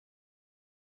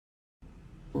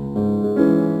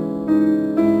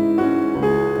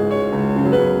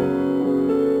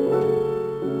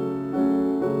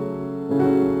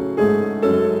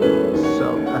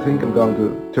going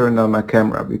to turn on my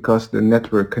camera because the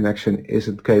network connection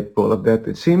isn't capable of that,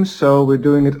 it seems. So we're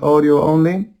doing it audio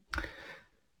only.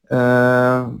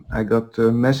 I got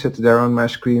a message there on my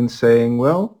screen saying,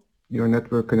 well, your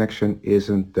network connection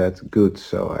isn't that good.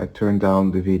 So I turned down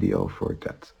the video for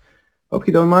that. Hope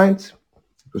you don't mind.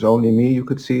 It was only me you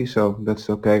could see, so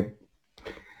that's okay.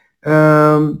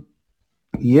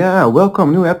 Yeah,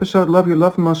 welcome. New episode, Love Your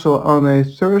Love Muscle, on a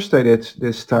Thursday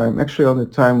this time. Actually on the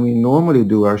time we normally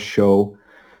do our show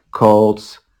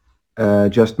called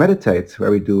Just Meditate,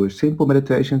 where we do simple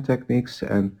meditation techniques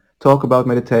and talk about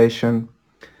meditation,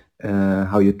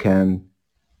 how you can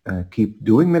keep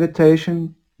doing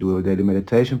meditation, do a daily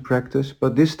meditation practice.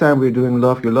 But this time we're doing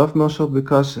Love Your Love Muscle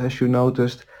because, as you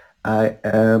noticed, I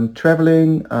am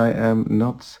traveling. I am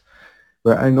not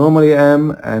where I normally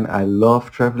am, and I love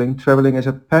traveling. Traveling is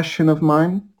a passion of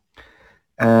mine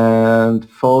and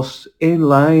falls in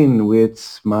line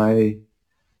with my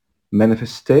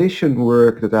manifestation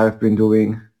work that I've been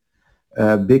doing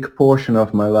a big portion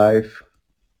of my life.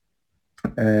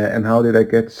 And how did I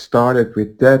get started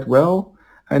with that? Well,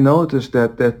 I noticed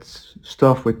that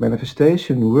stuff with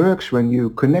manifestation works when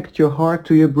you connect your heart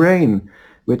to your brain,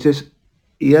 which is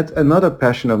yet another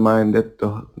passion of mine. That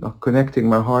connecting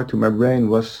my heart to my brain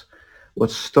was what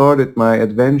started my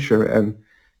adventure and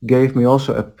gave me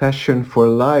also a passion for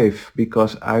life,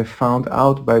 because I found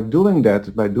out by doing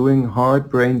that, by doing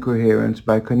heart-brain coherence,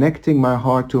 by connecting my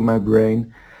heart to my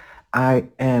brain, I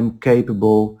am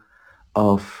capable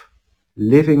of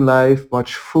living life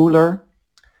much fuller,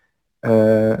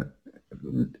 uh,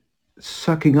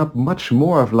 sucking up much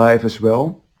more of life as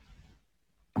well,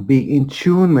 being in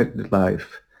tune with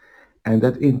life. And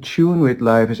that in tune with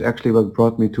life is actually what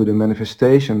brought me to the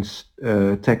manifestations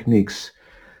techniques,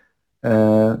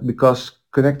 because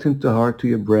connecting the heart to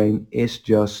your brain is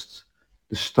just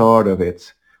the start of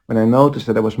it. When I noticed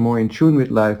that I was more in tune with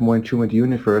life, more in tune with the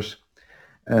universe,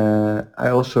 I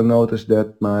also noticed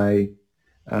that my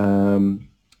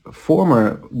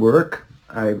former work,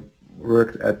 I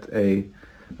worked at a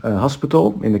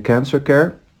hospital in the cancer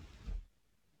care,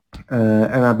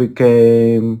 and I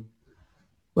became,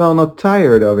 well, not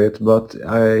tired of it, but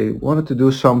I wanted to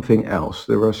do something else.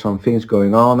 There were some things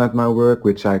going on at my work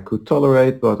which I could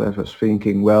tolerate, but I was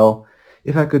thinking, well,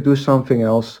 if I could do something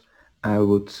else, I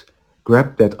would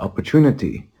grab that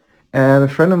opportunity. And a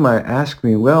friend of mine asked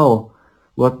me, well,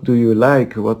 what do you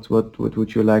like? What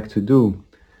would you like to do?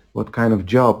 What kind of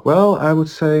job? Well, I would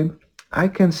say I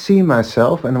can see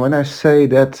myself, and when I say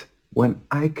that, when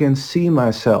I can see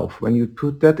myself, when you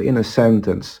put that in a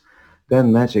sentence,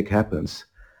 then magic happens.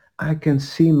 I can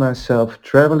see myself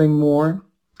traveling more,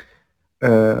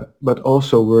 but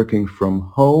also working from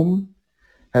home,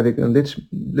 having a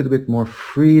little bit more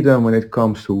freedom when it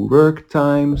comes to work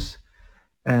times,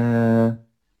 uh,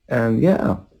 and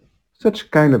yeah,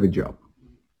 such kind of a job.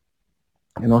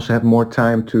 And also have more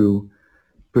time to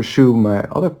pursue my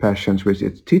other passions, which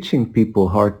is teaching people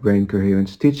heart-brain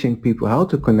coherence, teaching people how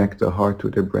to connect their heart to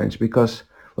their brains, because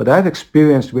what I've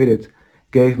experienced with it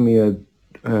gave me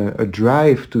a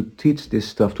drive to teach this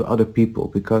stuff to other people,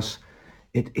 because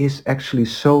it is actually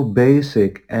so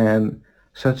basic and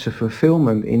such a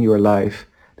fulfillment in your life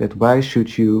that why should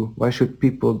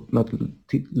people not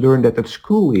learn that at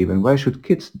school even? Why should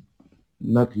kids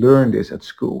not learn this at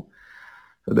school?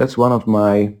 So that's one of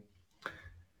my,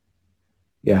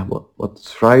 yeah, what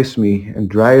thrives me and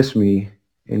drives me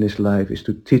in this life is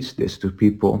to teach this to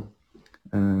people,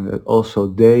 that also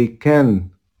they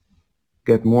can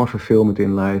get more fulfillment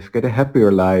in life, get a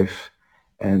happier life,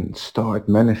 and start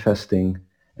manifesting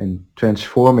and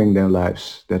transforming their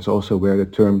lives. That's also where the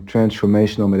term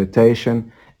transformational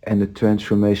meditation and the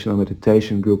transformational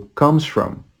meditation group comes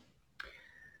from.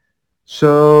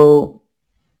 So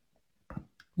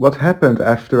what happened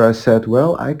after I said,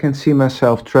 well, I can see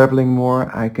myself traveling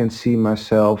more, I can see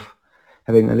myself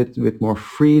having a little bit more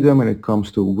freedom when it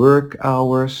comes to work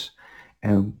hours,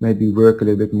 and maybe work a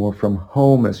little bit more from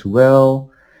home as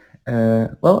well.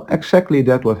 Well, exactly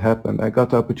that what happened. I got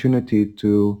the opportunity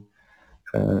to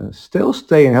still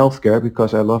stay in healthcare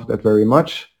because I love that very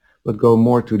much, but go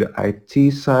more to the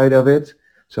IT side of it.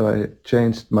 So I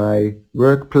changed my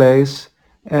workplace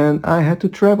and I had to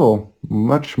travel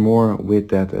much more with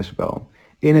that as well.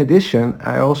 In addition,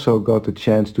 I also got the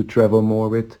chance to travel more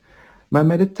with my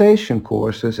meditation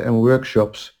courses and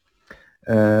workshops,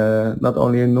 not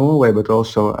only in Norway, but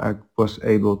also I was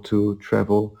able to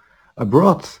travel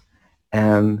abroad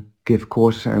and give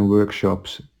courses and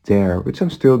workshops there, which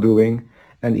I'm still doing,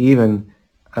 and even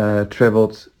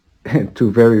traveled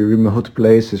to very remote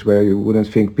places where you wouldn't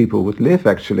think people would live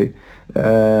actually,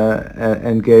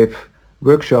 and gave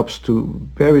workshops to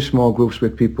very small groups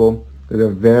with people that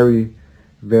are very,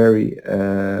 very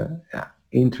yeah,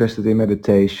 interested in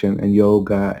meditation and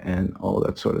yoga and all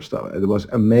that sort of stuff. It was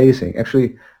amazing.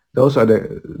 Actually, those are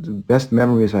the best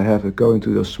memories I have of going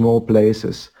to those small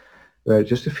places where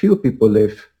just a few people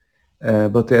live,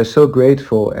 but they're so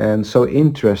grateful and so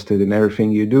interested in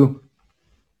everything you do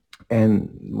and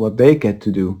what they get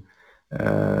to do.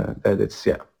 That it's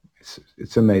yeah,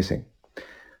 it's amazing.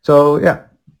 So yeah,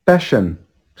 passion.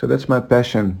 So that's my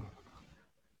passion.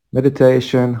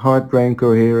 Meditation, heart-brain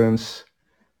coherence,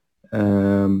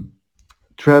 um,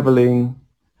 traveling.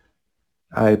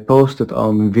 I posted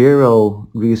on Vero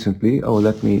recently. Oh,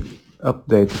 let me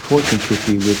update the fortune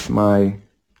cookie with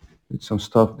some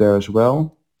stuff there as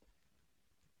well.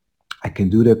 I can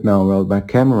do that now while my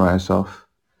camera is off.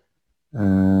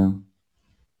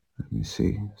 Let me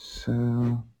see.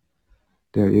 So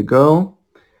there you go.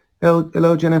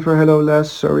 Hello Jennifer. Hello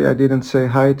Les. Sorry I didn't say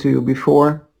hi to you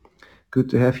before. Good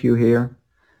to have you here.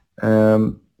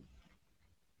 Um,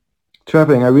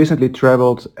 Traveling. I recently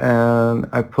traveled and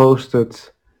I posted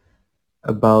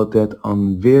about that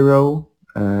on Vero,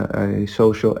 a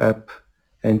social app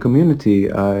and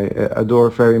community I adore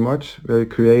very much. Very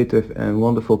creative and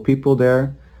wonderful people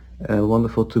there,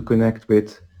 wonderful to connect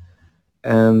with.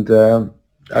 And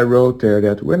I wrote there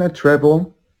that when I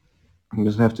travel, it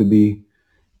doesn't have to be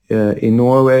in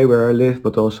Norway where I live,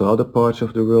 but also other parts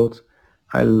of the world.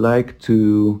 I like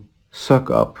to suck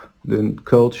up the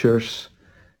cultures,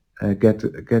 get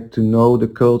to know the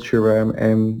culture where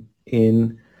I'm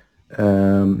in,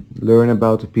 learn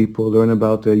about the people, learn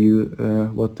about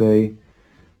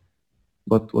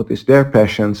what is their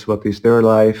passions, what is their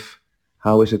life,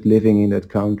 how is it living in that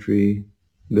country,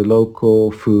 the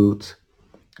local food,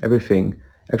 everything.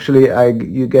 Actually,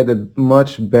 you get a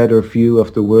much better view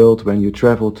of the world when you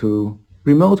travel to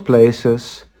remote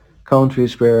places,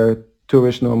 countries where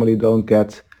tourists normally don't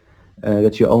get,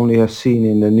 that you only have seen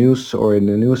in the news or in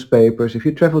the newspapers. If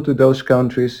you travel to those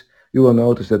countries, you will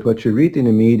notice that what you read in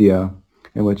the media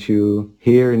and what you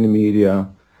hear in the media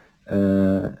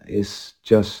is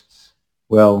just,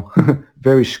 well,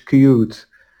 very skewed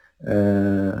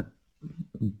uh,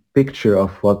 picture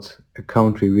of what a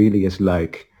country really is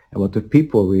like and what the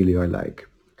people really are like.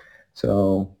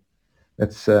 So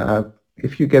that's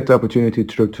if you get the opportunity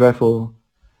to travel,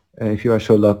 if you are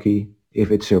so lucky,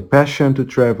 if it's your passion to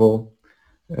travel,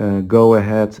 go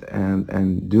ahead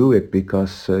and do it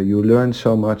because you learn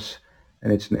so much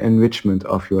and it's an enrichment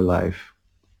of your life.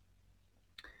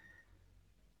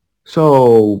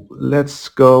 So let's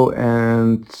go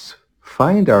and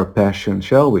find our passion,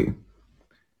 shall we?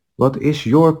 What is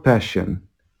your passion?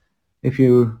 If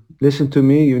you listen to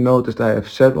me, you notice I have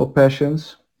several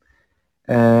passions.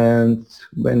 And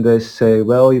when they say,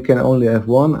 well, you can only have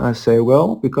one, I say,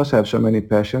 well, because I have so many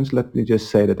passions, let me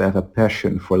just say that I have a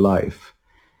passion for life,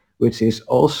 which is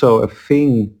also a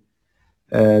thing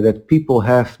that people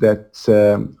have that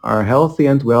are healthy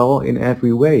and well in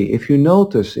every way. If you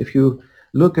notice, if you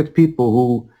look at people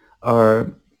who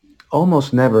are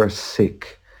almost never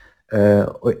sick,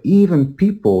 or even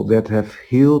people that have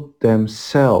healed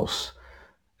themselves,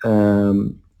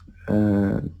 um,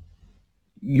 uh,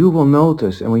 you will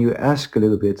notice, and when you ask a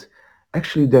little bit,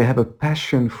 actually they have a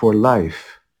passion for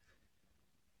life,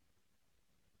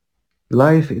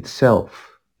 life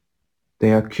itself.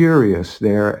 They are curious,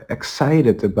 they are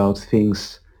excited about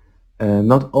things,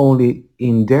 not only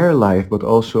in their life, but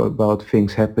also about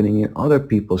things happening in other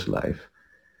people's life.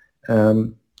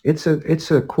 It's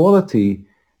a quality,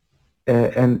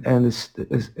 and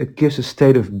it gives a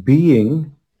state of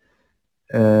being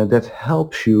that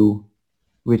helps you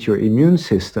with your immune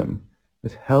system.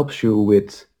 It helps you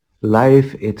with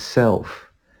life itself.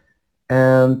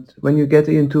 And when you get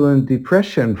into a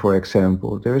depression, for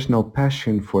example, there is no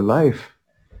passion for life,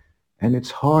 and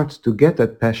it's hard to get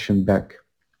that passion back.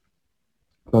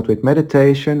 But with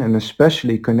meditation and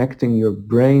especially connecting your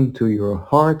brain to your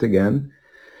heart again,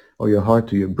 or your heart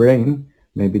to your brain,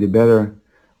 maybe the better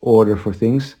order for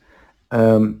things,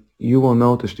 you will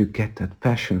notice you get that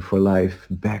passion for life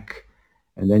back.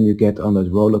 And then you get on that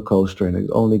roller coaster and it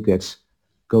only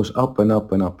goes up and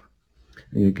up and up.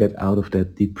 And you get out of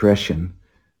that depression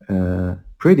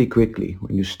pretty quickly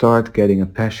when you start getting a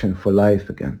passion for life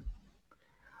again.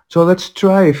 So let's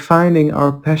try finding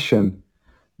our passion.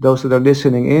 Those that are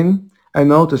listening in, I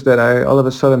noticed that I all of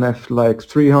a sudden have like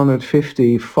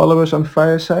 350 followers on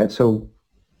Fireside. So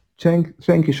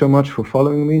thank you so much for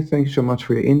following me. Thank you so much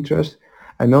for your interest.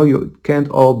 I know you can't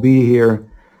all be here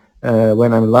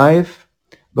when I'm live,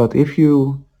 but if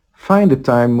you find the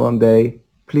time one day,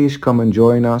 please come and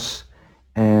join us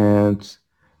and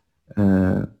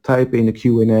type in the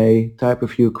Q&A, type a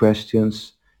few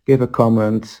questions, give a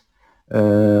comment,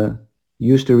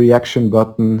 use the reaction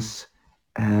buttons,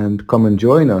 and come and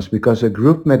join us, because a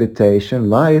group meditation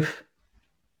live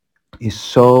is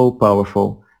so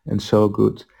powerful and so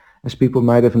good. As people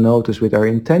might have noticed with our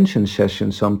intention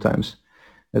session sometimes,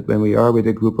 that when we are with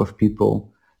a group of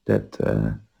people, that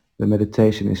the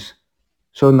meditation is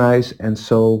so nice and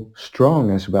so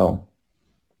strong as well.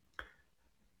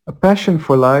 A passion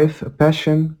for life, a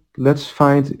passion, let's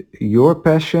find your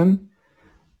passion,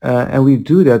 and we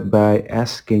do that by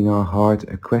asking our heart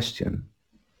a question.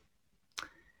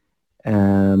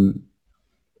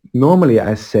 Normally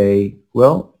I say,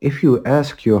 well, if you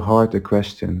ask your heart a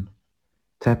question,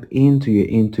 tap into your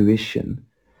intuition,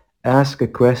 ask a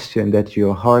question that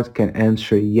your heart can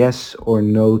answer yes or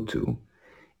no to.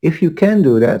 If you can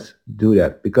do that,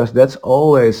 because that's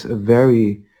always a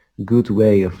very good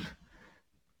way of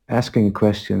asking a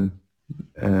question,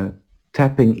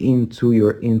 tapping into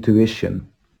your intuition.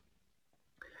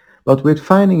 But with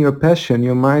finding your passion,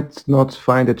 you might not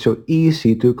find it so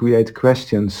easy to create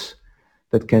questions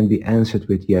that can be answered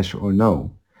with yes or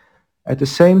no. At the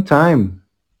same time,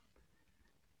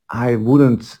 I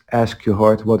wouldn't ask your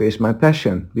heart, what is my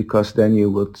passion? Because then you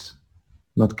would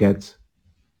not get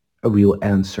a real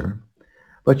answer.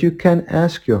 But you can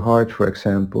ask your heart, for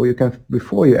example,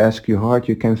 before you ask your heart,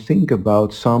 you can think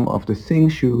about some of the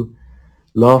things you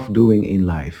love doing in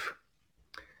life.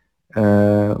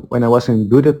 When I was in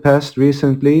Budapest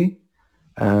recently,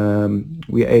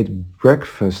 we ate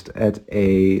breakfast at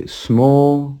a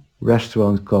small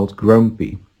restaurant called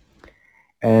Grumpy.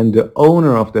 And the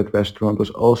owner of that restaurant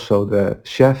was also the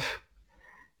chef.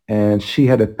 And she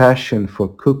had a passion for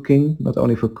cooking, not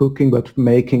only for cooking, but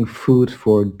making food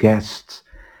for guests.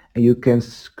 And you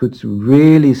could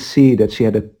really see that she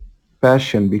had a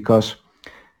passion, because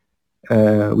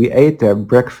we ate their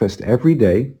breakfast every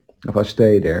day of our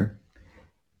stay there.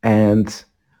 And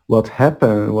what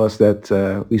happened was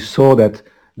that we saw that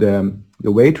the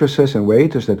waitresses and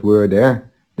waiters that were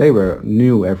there, they were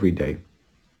new every day.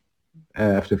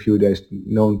 After a few days,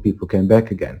 known people came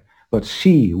back again. But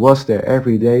she was there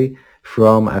every day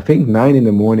from, I think, 9 in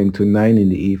the morning to 9 in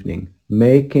the evening,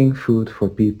 making food for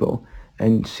people.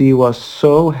 And she was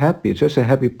so happy, just a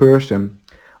happy person,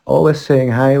 always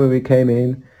saying hi when we came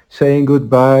in, saying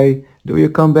goodbye. Do you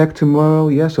come back tomorrow?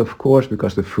 Yes, of course,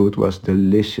 because the food was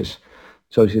delicious.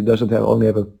 So she doesn't only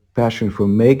have a passion for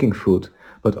making food,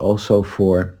 but also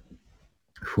for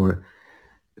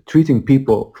treating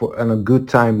people for a good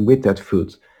time with that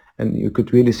food. And you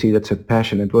could really see that's a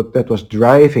passion, and what that was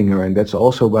driving her, and that's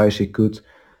also why she could,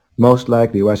 most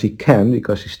likely why she can,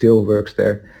 because she still works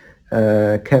there,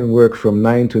 can work from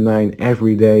 9 to 9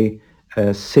 every day,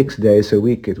 6 days a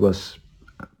week. It was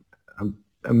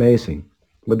amazing.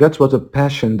 But that's what a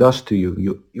passion does to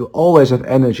you. You always have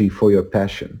energy for your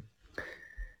passion.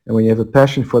 And when you have a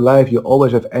passion for life, you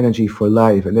always have energy for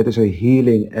life, and that is a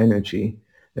healing energy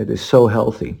that is so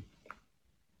healthy.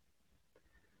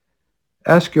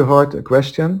 Ask your heart a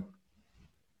question.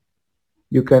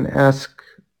 You can ask,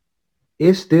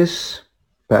 is this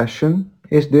passion,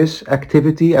 is this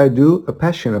activity I do a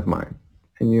passion of mine?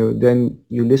 And then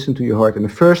you listen to your heart, and the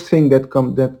first thing that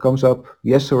comes up,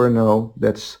 yes or no,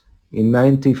 that's in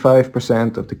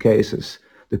 95% of the cases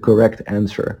the correct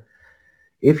answer.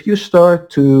 If you start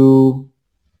to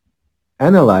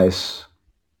analyze,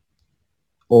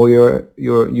 or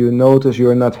you notice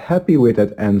you're not happy with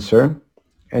that answer,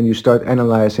 and you start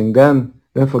analyzing, then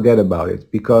forget about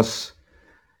it. Because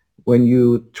when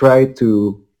you try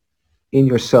to in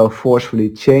yourself forcefully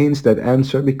change that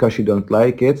answer because you don't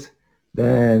like it,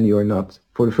 then you're not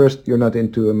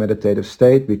into a meditative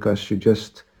state, because you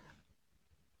just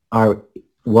are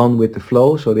one with the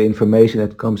flow. So the information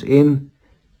that comes in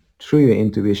through your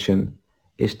intuition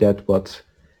is that what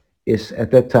is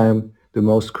at that time the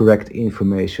most correct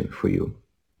information for you.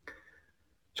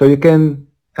 So you can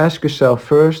ask yourself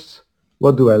first,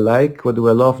 what do I like? What do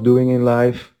I love doing in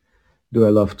life? Do I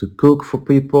love to cook for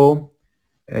people?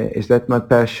 Is that my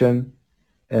passion?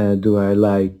 Do I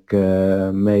like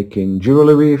making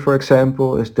jewelry, for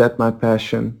example? Is that my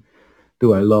passion?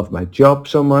 Do I love my job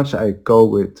so much? I go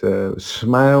with a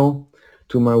smile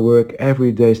to my work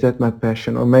every day. Is that my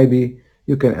passion? Or maybe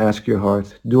you can ask your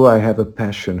heart, do I have a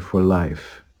passion for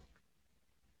life?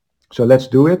 So let's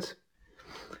do it.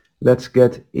 Let's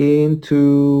get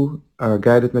into our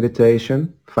guided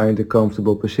meditation. Find a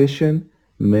comfortable position.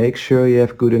 Make sure you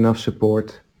have good enough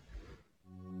support.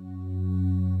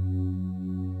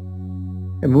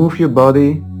 And move your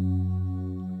body.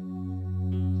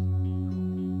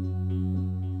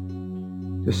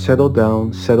 Just settle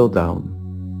down, settle down.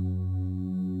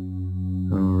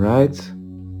 Right?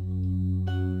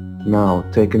 Now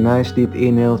take a nice deep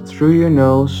inhale through your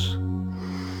nose.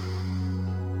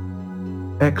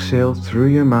 Exhale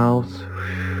through your mouth.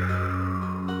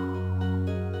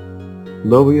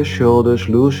 Lower your shoulders,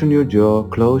 loosen your jaw,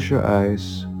 close your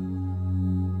eyes.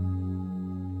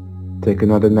 Take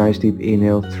another nice deep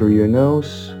inhale through your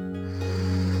nose.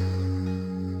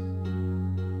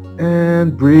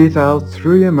 And breathe out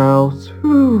through your mouth.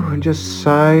 And just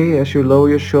sigh as you lower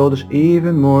your shoulders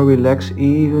even more, relax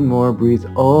even more. Breathe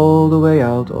all the way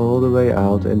out, all the way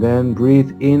out. And then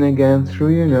breathe in again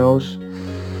through your nose.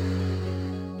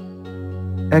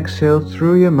 Exhale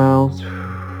through your mouth.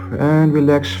 And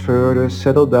relax further,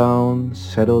 settle down,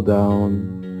 settle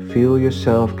down. Feel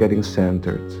yourself getting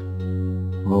centered.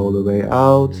 All the way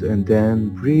out and then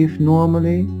breathe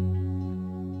normally.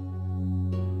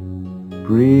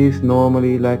 Breathe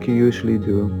normally like you usually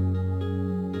do.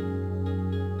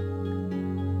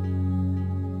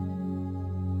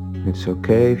 It's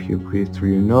okay if you breathe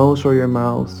through your nose or your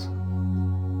mouth.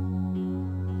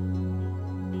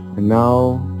 And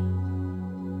now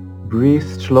breathe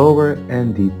slower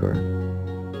and deeper.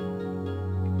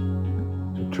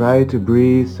 So try to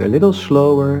breathe a little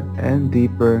slower and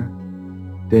deeper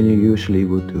than you usually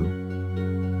would do.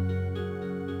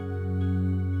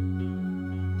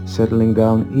 Settling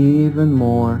down even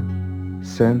more,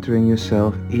 centering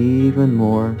yourself even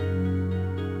more,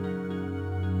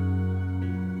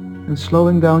 and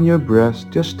slowing down your breath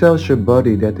just tells your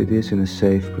body that it is in a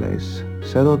safe place.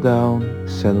 Settle down,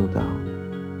 settle down.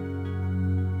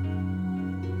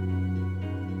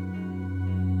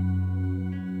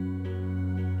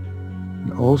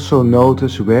 And also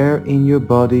notice where in your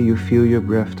body you feel your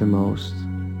breath the most.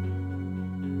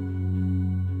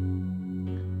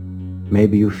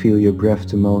 Maybe you feel your breath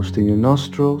the most in your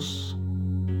nostrils.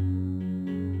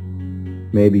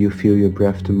 Maybe you feel your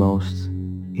breath the most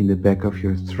in the back of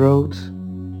your throat.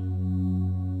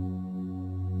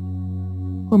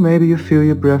 Or maybe you feel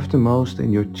your breath the most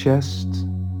in your chest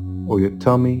or your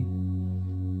tummy.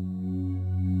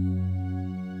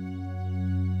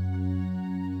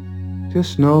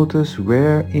 Just notice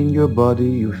where in your body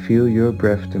you feel your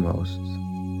breath the most.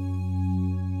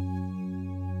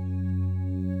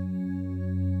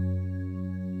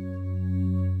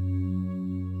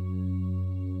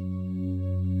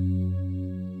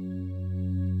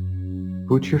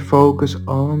 Put your focus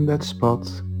on that spot,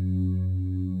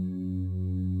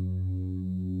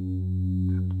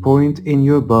 that point in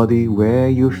your body where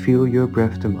you feel your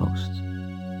breath the most.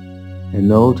 And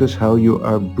notice how you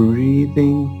are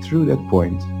breathing through that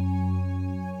point.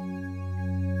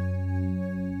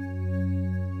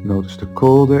 Notice the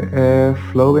colder air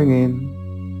flowing in,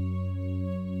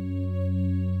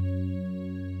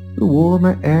 the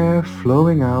warmer air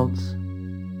flowing out.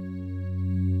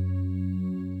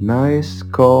 Nice,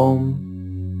 calm,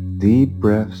 deep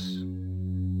breaths.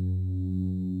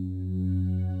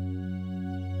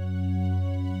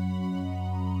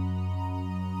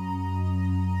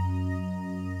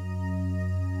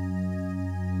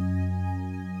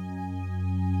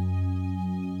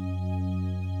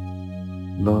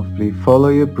 Lovely. Follow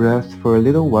your breath for a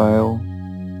little while.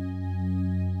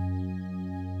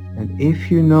 And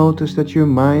if you notice that your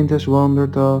mind has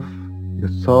wandered off, your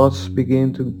thoughts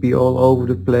begin to be all over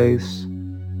the place,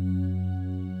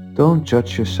 don't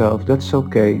judge yourself, that's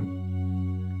okay.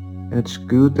 And it's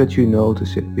good that you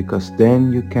notice it, because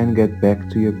then you can get back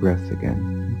to your breath again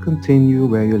and continue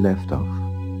where you left off.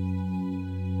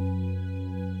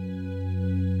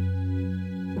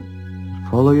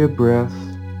 Follow your breath.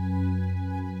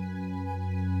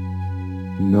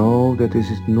 Know that this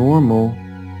is normal.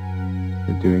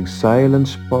 That during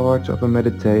silence parts of a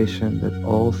meditation that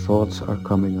all thoughts are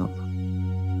coming up.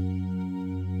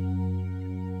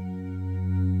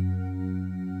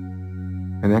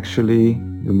 And actually,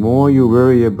 the more you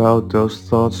worry about those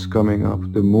thoughts coming up,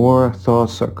 the more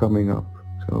thoughts are coming up.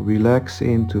 So relax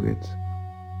into it.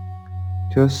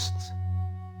 Just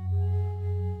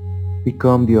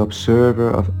become the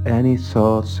observer of any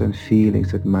thoughts and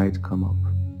feelings that might come up.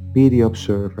 Be the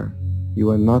observer. You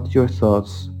are not your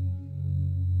thoughts.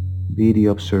 Be the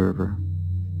observer.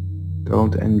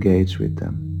 Don't engage with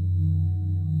them.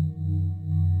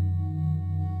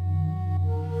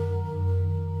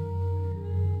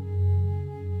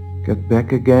 Get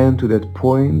back again to that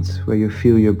point where you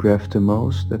feel your breath the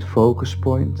most, that focus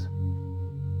point.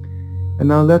 And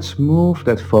now let's move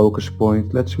that focus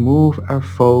point, let's move our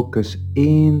focus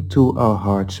into our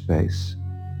heart space.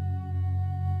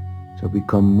 So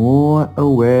become more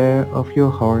aware of your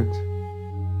heart.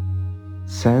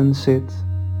 Sense it,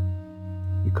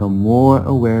 become more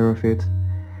aware of it,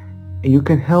 And you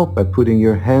can help by putting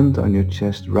your hand on your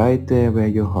chest right there where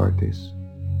your heart is.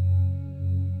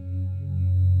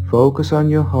 Focus on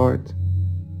your heart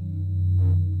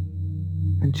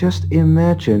and just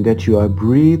imagine that you are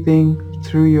breathing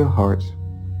through your heart.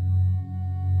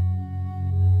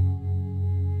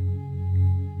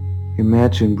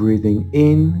 Imagine breathing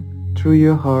in through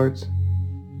your heart,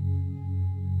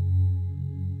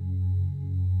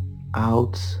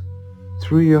 out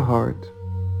through your heart,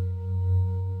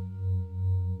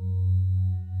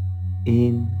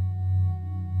 in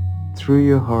through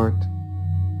your heart,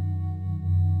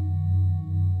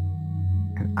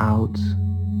 and out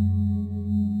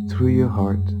through your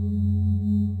heart.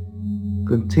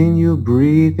 Continue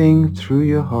breathing through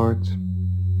your heart.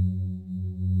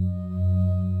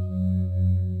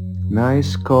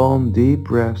 Nice, calm, deep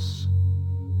breaths.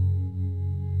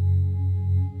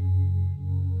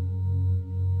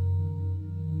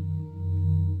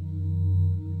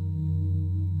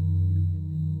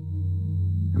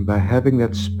 And by having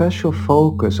that special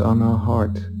focus on our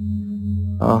heart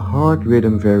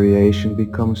rhythm variation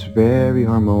becomes very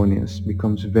harmonious,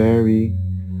 becomes very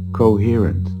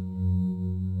coherent.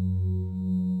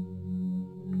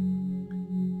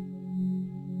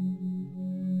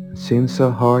 Since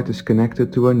our heart is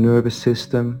connected to our nervous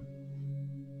system,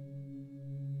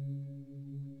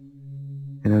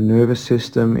 and our nervous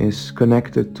system is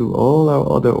connected to all our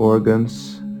other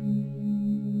organs,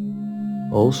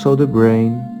 also the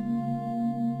brain.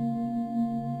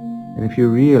 And if you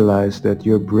realize that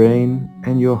your brain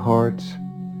and your heart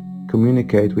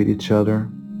communicate with each other,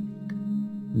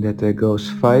 that there goes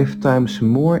 5 times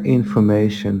more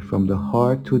information from the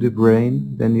heart to the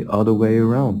brain than the other way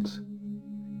around,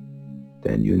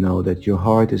 then you know that your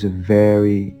heart is a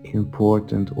very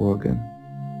important organ.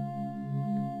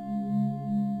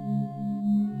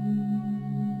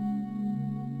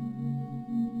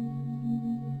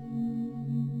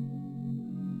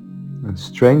 And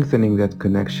strengthening that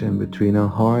connection between our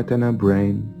heart and our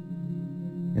brain,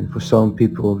 and for some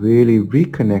people really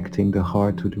reconnecting the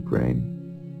heart to the brain,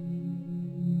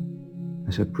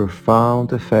 has a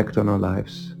profound effect on our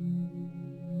lives.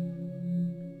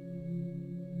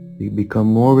 We become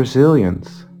more resilient,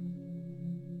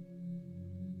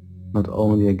 not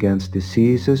only against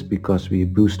diseases because we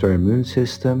boost our immune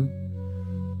system,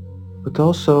 but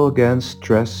also against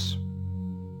stress,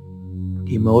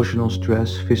 emotional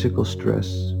stress, physical stress.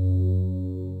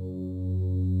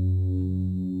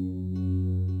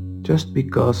 Just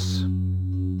because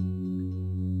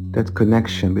that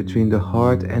connection between the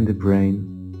heart and the brain,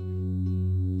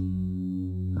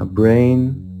 a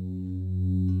brain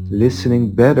listening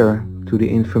better to the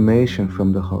information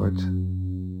from the heart,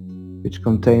 which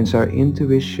contains our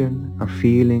intuition, our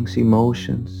feelings,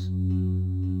 emotions,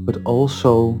 but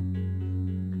also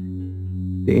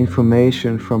the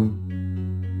information from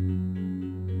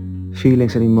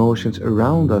feelings and emotions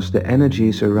around us, the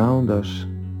energies around us,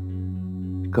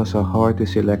 because our heart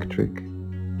is electric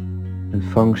and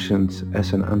functions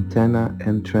as an antenna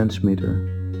and transmitter.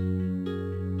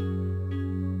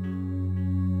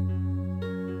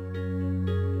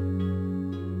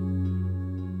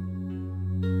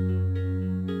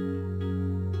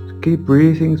 So keep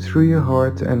breathing through your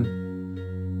heart, and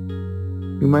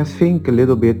you might think a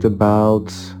little bit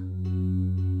about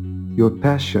your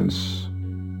passions.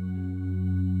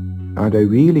 Are they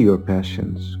really your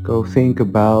passions? Go think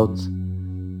about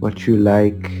what you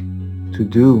like to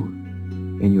do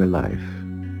in your life.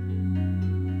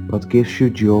 What gives you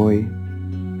joy?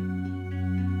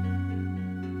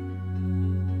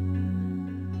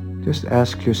 Just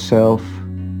ask yourself,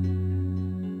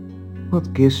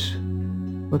 what gives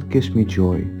me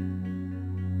joy?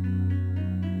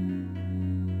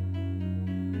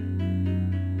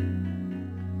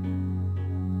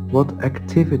 What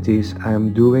activities I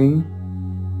am doing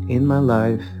in my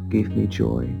life give me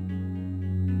joy?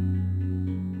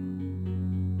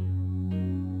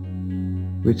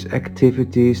 Which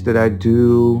activities that I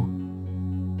do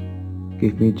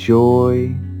give me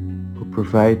joy or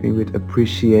provide me with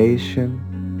appreciation?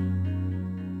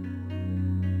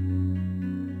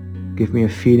 Give me a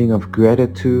feeling of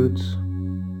gratitude,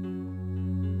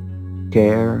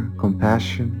 care,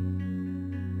 compassion,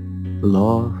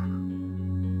 love.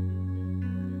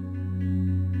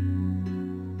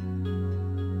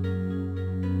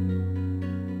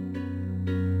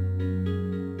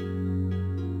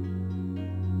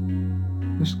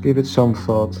 Just give it some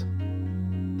thought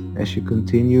as you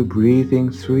continue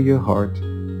breathing through your heart.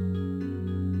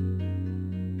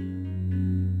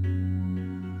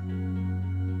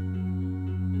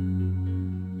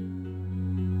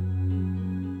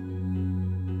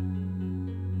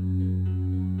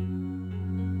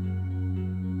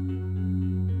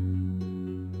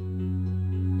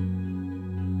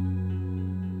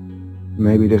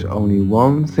 Maybe there's only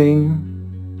one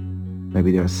thing,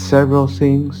 maybe there are several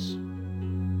things.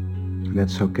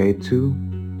 That's okay too.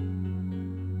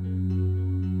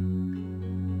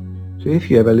 So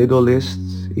if you have a little list,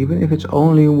 even if it's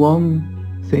only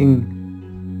one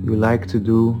thing you like to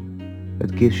do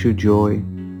that gives you joy,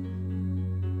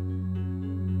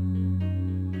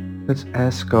 let's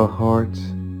ask our heart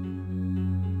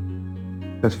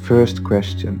that first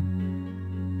question.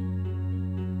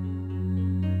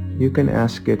 You can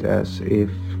ask it as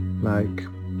if, like,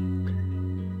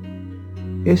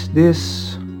 is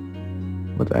this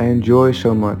what I enjoy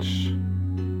so much?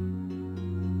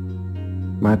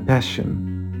 My passion?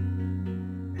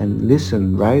 And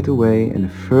listen right away, and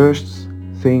the first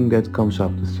thing that comes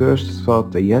up, the first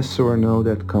thought, the yes or no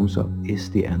that comes up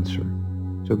is the answer.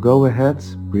 So go ahead,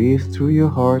 breathe through your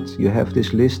heart. You have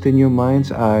this list in your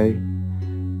mind's eye.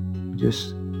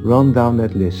 Just run down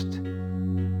that list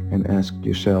and ask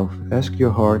yourself, ask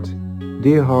your heart,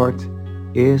 dear heart,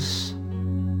 is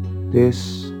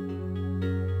this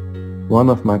one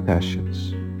of my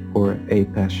passions or a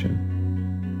passion?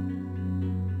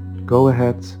 Go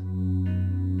ahead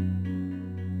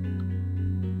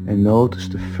and notice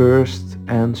the first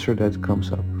answer that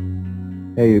comes up.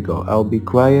 There you go. I'll be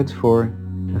quiet for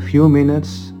a few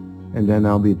minutes and then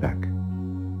I'll be back.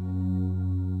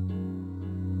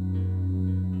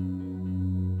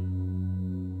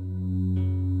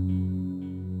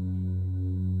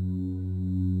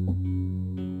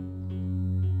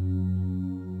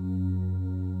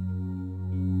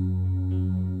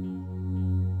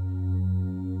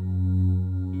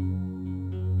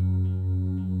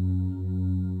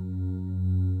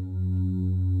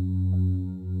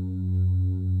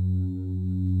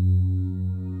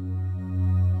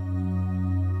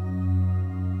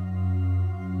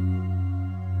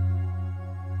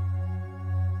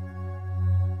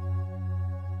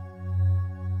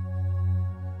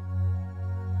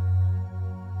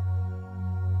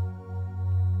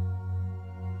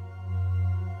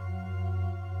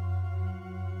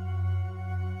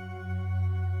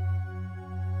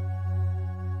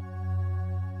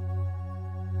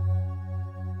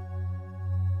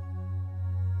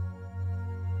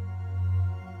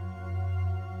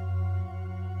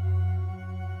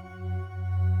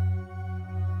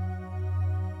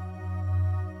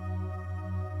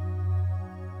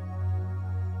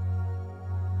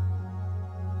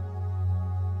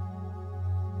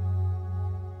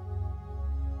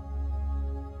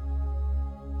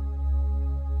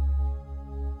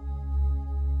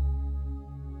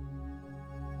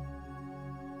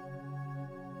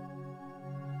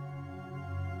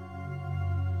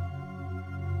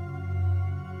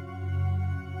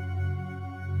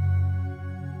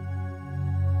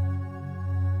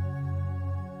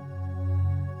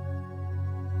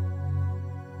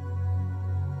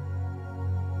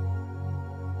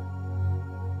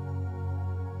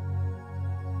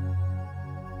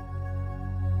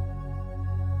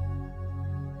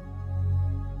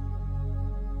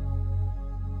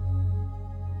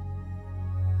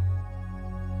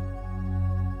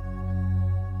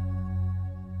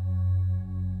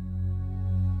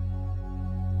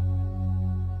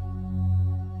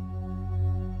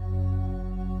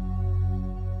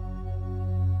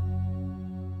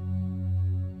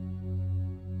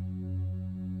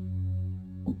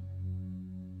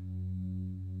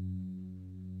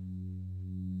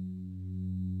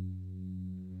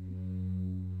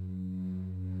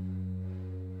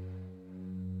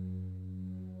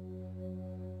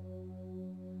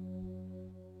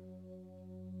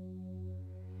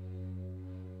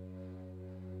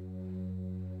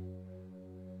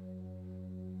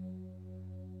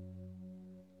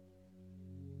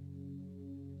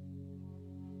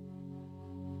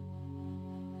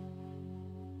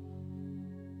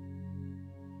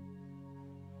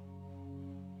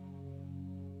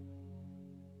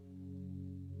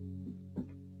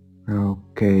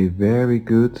 Okay, very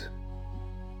good.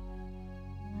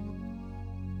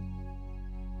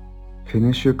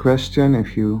 Finish your question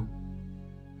if you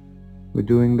were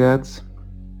doing that.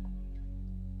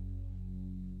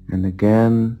 And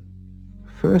again,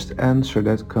 first answer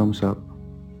that comes up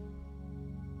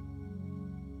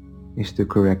is the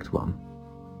correct one.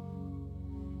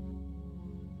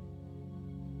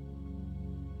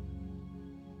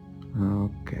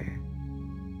 Okay.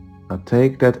 Now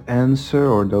take that answer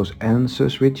or those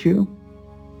answers with you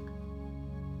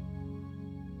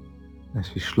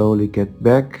as we slowly get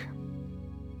back.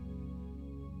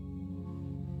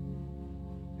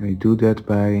 And we do that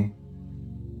by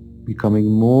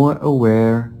becoming more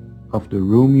aware of the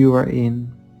room you are in,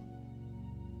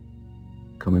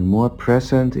 Becoming more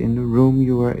present in the room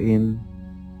you are in.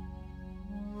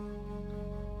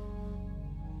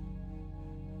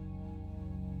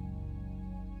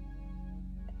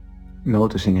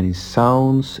 Noticing any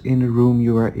sounds in the room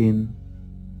you are in.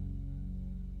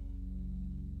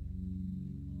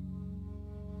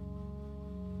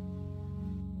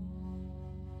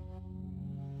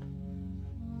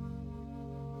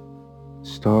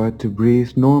 Start to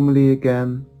breathe normally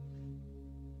again.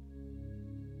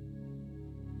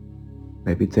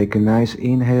 Maybe take a nice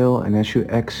inhale, and as you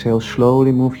exhale,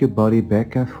 slowly move your body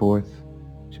back and forth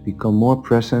to become more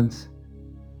present.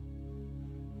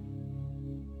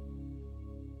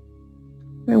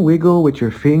 And wiggle with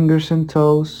your fingers and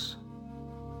toes.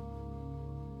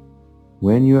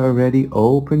 When you are ready,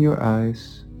 open your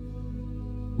eyes.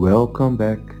 Welcome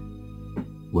back.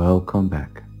 Welcome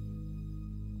back.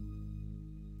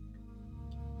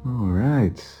 All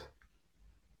right.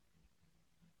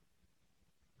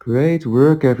 Great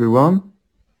work, everyone.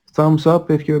 Thumbs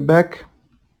up if you're back.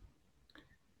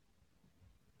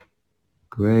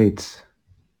 Great.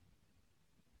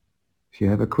 If you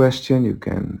have a question, you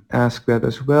can ask that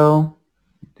as well.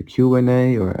 The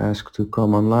Q&A, or ask to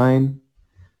come online.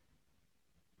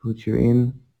 Put you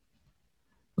in.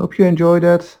 Hope you enjoyed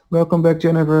that. Welcome back,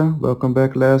 Jennifer. Welcome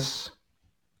back, Les.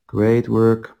 Great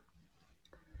work.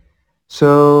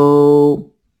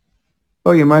 So,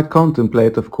 well, you might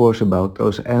contemplate, of course, about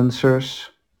those answers.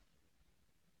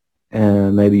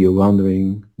 And maybe you're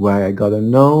wondering why I got a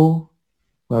no.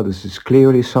 Well, this is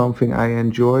clearly something I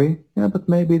enjoy. Yeah, but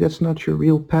maybe that's not your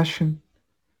real passion.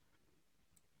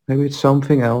 Maybe it's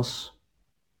something else.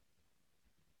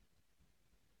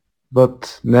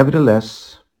 But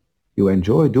nevertheless, you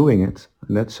enjoy doing it,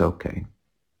 and that's okay.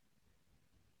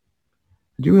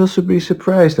 You will also be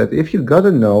surprised that if you got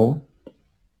a no,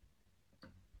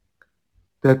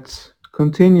 that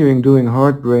continuing doing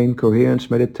heart-brain coherence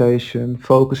meditation,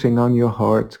 focusing on your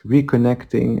heart,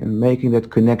 reconnecting and making that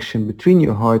connection between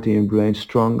your heart and your brain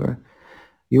stronger,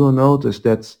 you will notice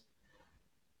that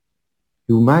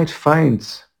you might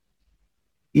find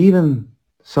even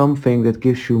something that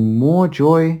gives you more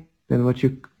joy than what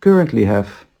you currently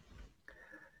have.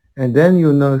 And then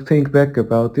you think back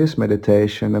about this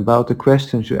meditation, about the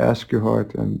questions you ask your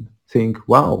heart, and think,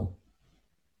 wow,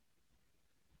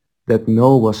 that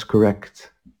no was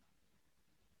correct.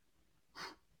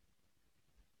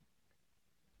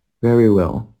 Very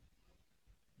well.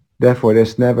 Therefore,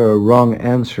 there's never a wrong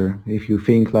answer. If you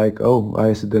think like, oh, why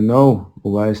is it a no?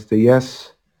 Or why is it a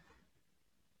yes?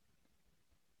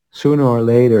 Sooner or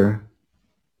later,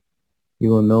 you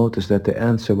will notice that the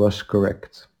answer was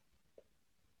correct.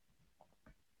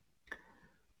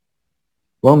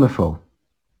 Wonderful.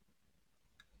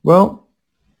 Well,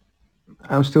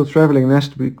 I'm still traveling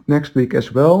next week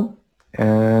as well.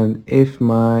 And if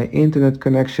my internet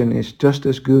connection is just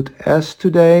as good as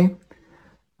today,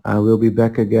 I will be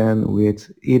back again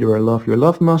with either a Love Your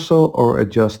Love Muscle or a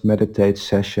Just Meditate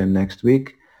session next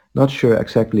week. Not sure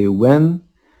exactly when,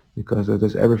 because that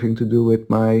has everything to do with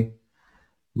my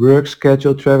work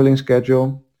schedule, traveling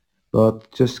schedule.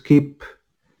 But just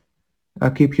I'll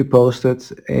keep you posted.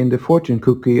 In the fortune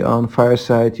cookie on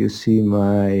Fireside, you see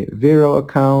my Vero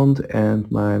account and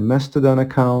my Mastodon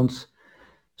accounts.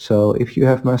 So if you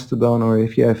have Mastodon or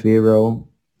if you have Vero,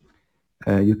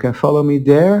 you can follow me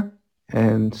there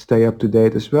and stay up to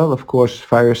date as well. Of course,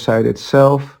 Fireside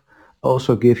itself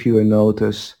also gives you a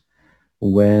notice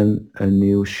when a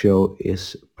new show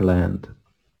is planned.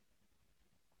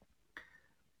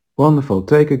 Wonderful.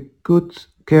 Take a good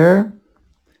care.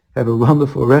 Have a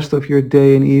wonderful rest of your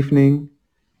day and evening.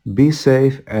 Be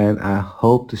safe, and I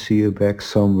hope to see you back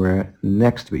somewhere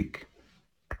next week.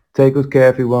 Take good care,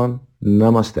 everyone.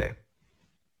 Namaste.